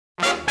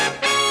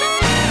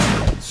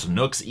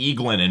Snooks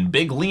Eaglin and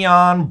Big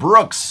Leon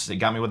Brooks. It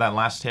got me with that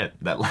last hit.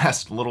 That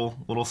last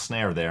little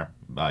snare there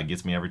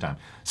gets me every time.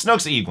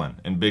 Snooks Eaglin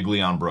and Big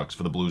Leon Brooks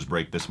for the blues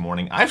break this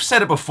morning. I've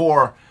said it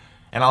before,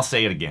 and I'll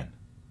say it again.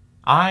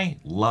 I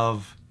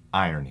love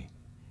irony.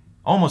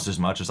 Almost as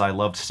much as I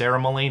loved Sarah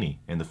Mullaney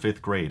in the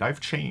 5th grade. I've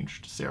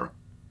changed, Sarah.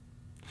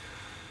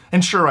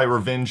 And sure, I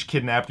revenge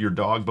kidnapped your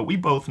dog, but we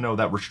both know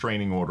that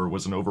restraining order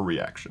was an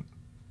overreaction.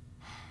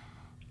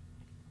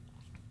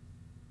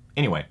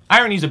 Anyway,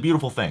 irony is a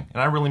beautiful thing,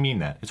 and I really mean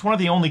that. It's one of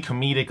the only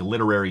comedic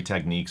literary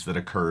techniques that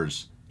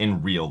occurs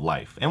in real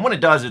life. And when it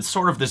does, it's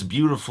sort of this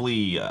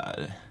beautifully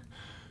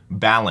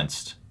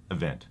balanced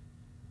event.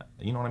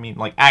 You know what I mean?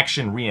 Like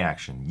action,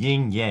 reaction,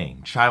 yin,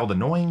 yang, child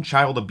annoying,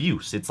 child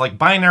abuse. It's like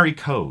binary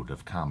code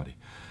of comedy.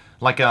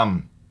 Like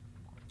a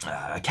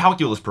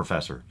calculus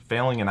professor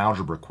failing an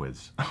algebra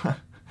quiz.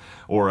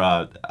 Or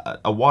a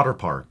water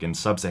park in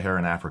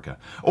sub-Saharan Africa.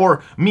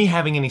 Or me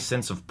having any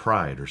sense of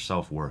pride or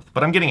self-worth.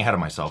 But I'm getting ahead of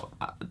myself.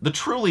 The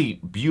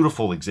truly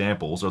beautiful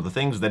examples are the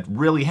things that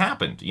really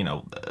happened. You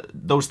know,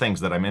 those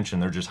things that I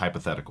mentioned, they're just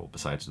hypothetical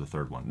besides the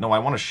third one. No, I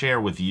want to share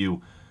with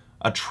you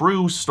a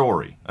true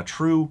story. A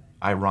true,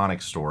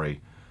 ironic story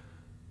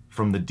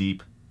from the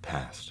deep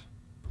past.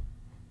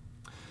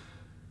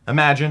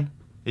 Imagine,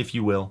 if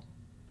you will,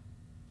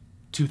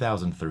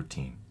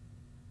 2013.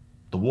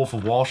 The Wolf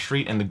of Wall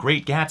Street and The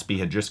Great Gatsby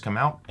had just come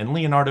out, and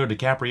Leonardo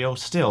DiCaprio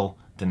still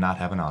did not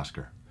have an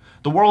Oscar.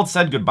 The world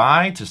said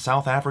goodbye to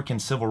South African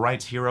civil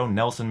rights hero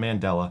Nelson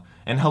Mandela,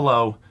 and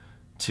hello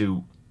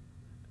to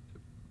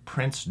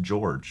Prince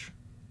George.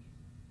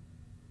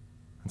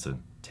 That's a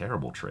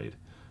terrible trade.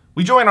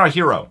 We join our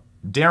hero,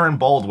 Darren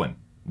Baldwin.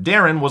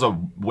 Darren was a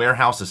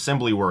warehouse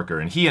assembly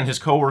worker, and he and his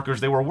co-workers,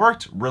 they were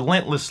worked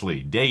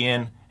relentlessly, day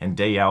in and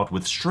day out,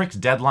 with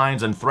strict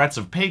deadlines and threats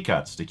of pay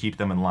cuts to keep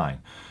them in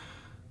line.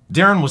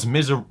 Darren was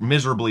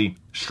miserably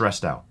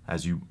stressed out,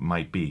 as you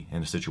might be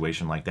in a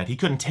situation like that. He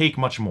couldn't take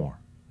much more.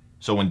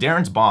 So when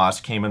Darren's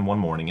boss came in one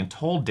morning and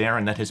told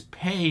Darren that his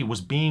pay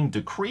was being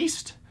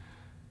decreased,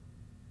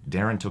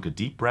 Darren took a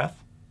deep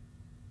breath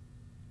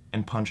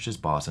and punched his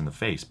boss in the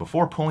face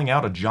before pulling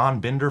out a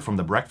John Bender from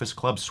the Breakfast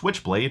Club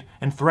switchblade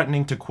and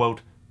threatening to, quote,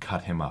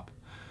 cut him up.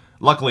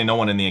 Luckily, no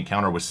one in the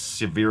encounter was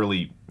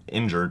severely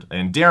injured,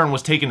 and Darren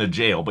was taken to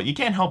jail, but you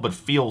can't help but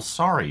feel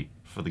sorry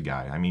for the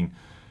guy. I mean,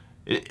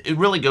 it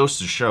really goes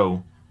to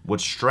show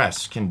what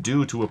stress can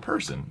do to a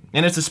person.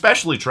 And it's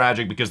especially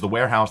tragic because the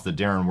warehouse that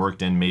Darren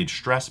worked in made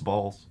stress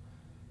balls.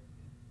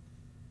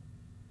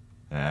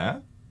 Eh?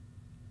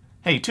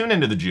 Hey, tune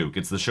into The Juke.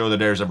 It's the show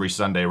that airs every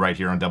Sunday right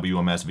here on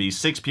WMSV,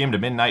 6 p.m. to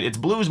midnight. It's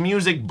blues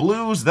music,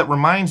 blues that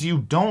reminds you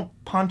don't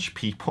punch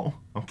people,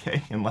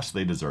 okay? Unless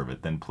they deserve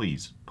it, then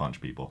please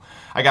punch people.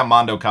 I got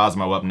Mondo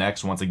Cosmo up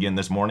next once again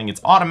this morning.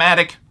 It's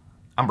automatic.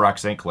 I'm Brock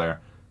St.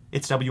 Clair.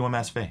 It's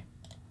WMSV.